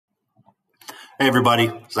Hey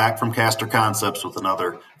everybody, Zach from Caster Concepts with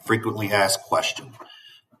another frequently asked question.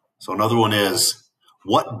 So another one is,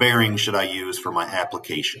 what bearing should I use for my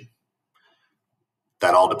application?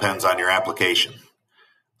 That all depends on your application.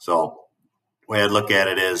 So the way I'd look at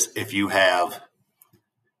it is if you have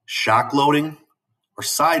shock loading or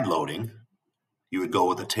side loading, you would go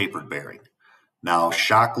with a tapered bearing. Now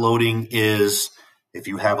shock loading is if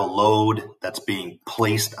you have a load that's being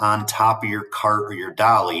placed on top of your cart or your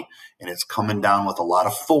dolly and it's coming down with a lot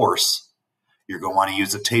of force, you're going to want to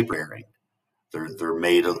use a taper bearing.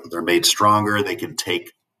 They're made stronger. They can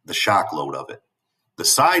take the shock load of it. The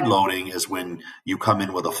side loading is when you come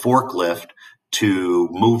in with a forklift to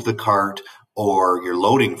move the cart or you're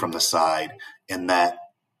loading from the side, and that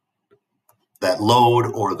load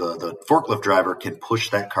or the forklift driver can push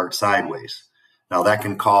that cart sideways. Now that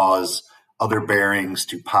can cause other bearings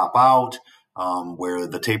to pop out, where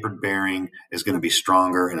the tapered bearing is going to be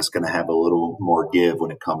stronger and it's going to have a little more give when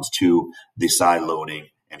it comes to the side loading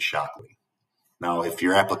and shock loading. Now, if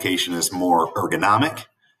your application is more ergonomic,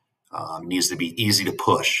 needs to be easy to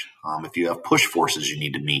push. If you have push forces you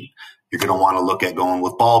need to meet, you're going to want to look at going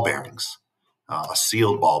with ball bearings, a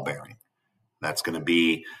sealed ball bearing. That's going to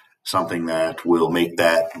be something that will make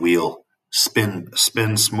that wheel spin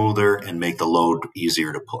smoother and make the load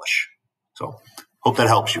easier to push. So hope that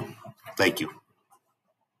helps you. Thank you.